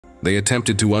They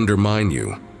attempted to undermine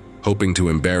you, hoping to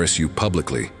embarrass you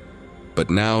publicly, but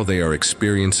now they are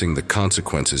experiencing the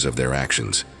consequences of their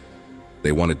actions.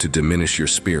 They wanted to diminish your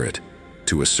spirit,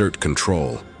 to assert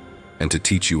control, and to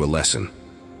teach you a lesson.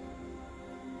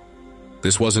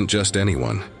 This wasn't just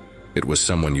anyone. It was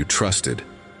someone you trusted,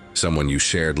 someone you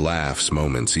shared laughs,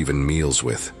 moments, even meals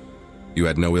with. You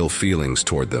had no ill feelings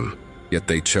toward them, yet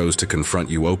they chose to confront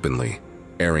you openly,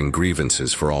 airing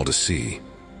grievances for all to see.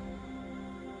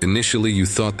 Initially, you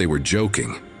thought they were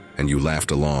joking, and you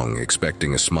laughed along,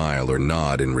 expecting a smile or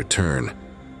nod in return,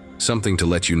 something to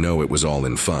let you know it was all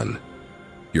in fun.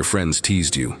 Your friends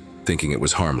teased you, thinking it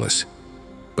was harmless.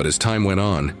 But as time went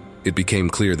on, it became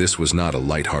clear this was not a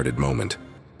lighthearted moment.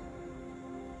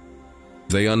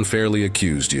 They unfairly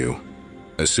accused you,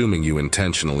 assuming you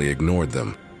intentionally ignored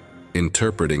them,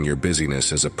 interpreting your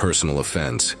busyness as a personal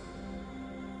offense.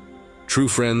 True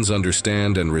friends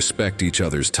understand and respect each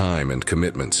other's time and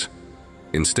commitments.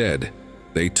 Instead,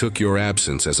 they took your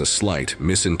absence as a slight,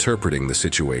 misinterpreting the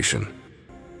situation.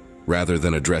 Rather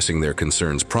than addressing their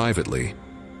concerns privately,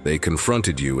 they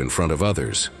confronted you in front of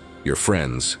others, your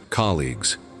friends,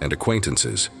 colleagues, and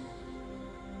acquaintances.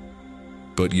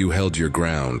 But you held your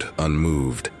ground,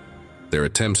 unmoved. Their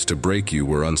attempts to break you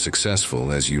were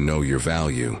unsuccessful, as you know your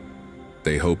value.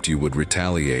 They hoped you would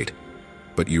retaliate,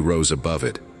 but you rose above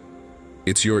it.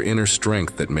 It's your inner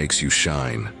strength that makes you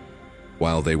shine.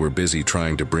 While they were busy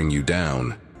trying to bring you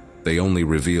down, they only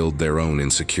revealed their own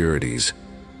insecurities.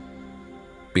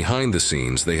 Behind the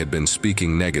scenes, they had been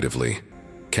speaking negatively,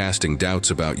 casting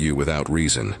doubts about you without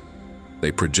reason.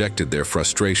 They projected their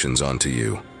frustrations onto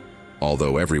you.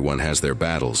 Although everyone has their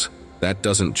battles, that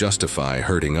doesn't justify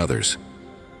hurting others.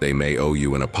 They may owe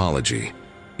you an apology,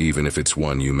 even if it's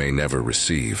one you may never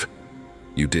receive.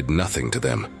 You did nothing to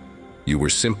them. You were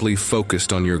simply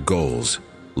focused on your goals,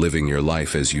 living your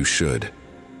life as you should.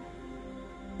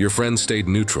 Your friends stayed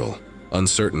neutral,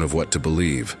 uncertain of what to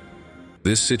believe.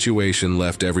 This situation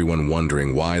left everyone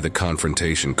wondering why the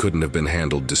confrontation couldn't have been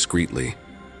handled discreetly.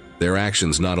 Their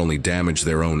actions not only damaged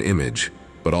their own image,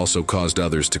 but also caused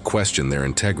others to question their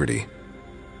integrity.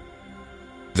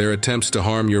 Their attempts to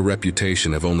harm your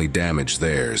reputation have only damaged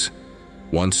theirs.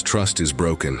 Once trust is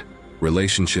broken,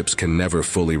 relationships can never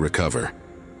fully recover.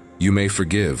 You may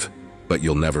forgive, but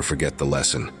you'll never forget the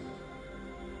lesson.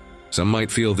 Some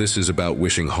might feel this is about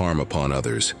wishing harm upon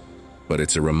others, but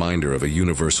it's a reminder of a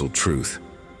universal truth.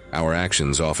 Our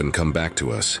actions often come back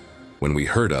to us. When we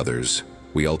hurt others,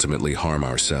 we ultimately harm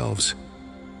ourselves.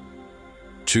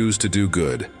 Choose to do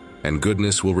good, and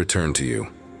goodness will return to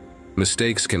you.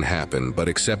 Mistakes can happen, but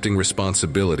accepting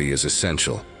responsibility is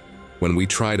essential. When we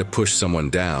try to push someone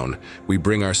down, we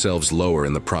bring ourselves lower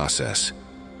in the process.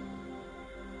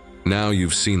 Now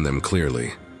you've seen them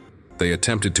clearly. They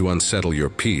attempted to unsettle your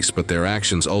peace, but their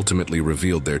actions ultimately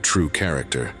revealed their true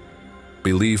character.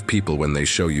 Believe people when they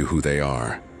show you who they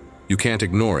are. You can't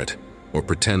ignore it or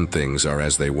pretend things are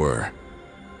as they were.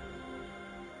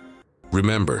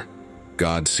 Remember,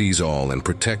 God sees all and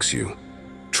protects you.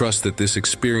 Trust that this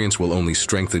experience will only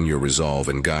strengthen your resolve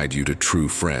and guide you to true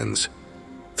friends.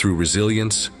 Through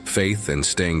resilience, faith, and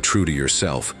staying true to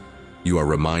yourself, you are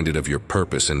reminded of your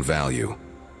purpose and value.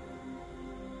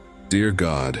 Dear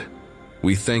God,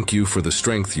 we thank you for the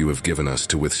strength you have given us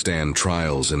to withstand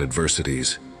trials and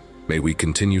adversities. May we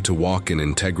continue to walk in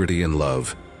integrity and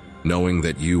love, knowing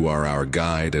that you are our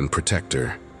guide and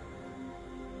protector.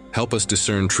 Help us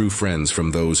discern true friends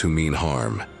from those who mean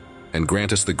harm, and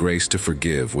grant us the grace to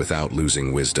forgive without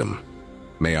losing wisdom.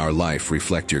 May our life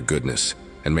reflect your goodness,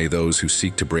 and may those who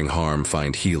seek to bring harm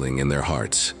find healing in their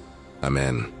hearts.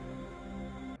 Amen.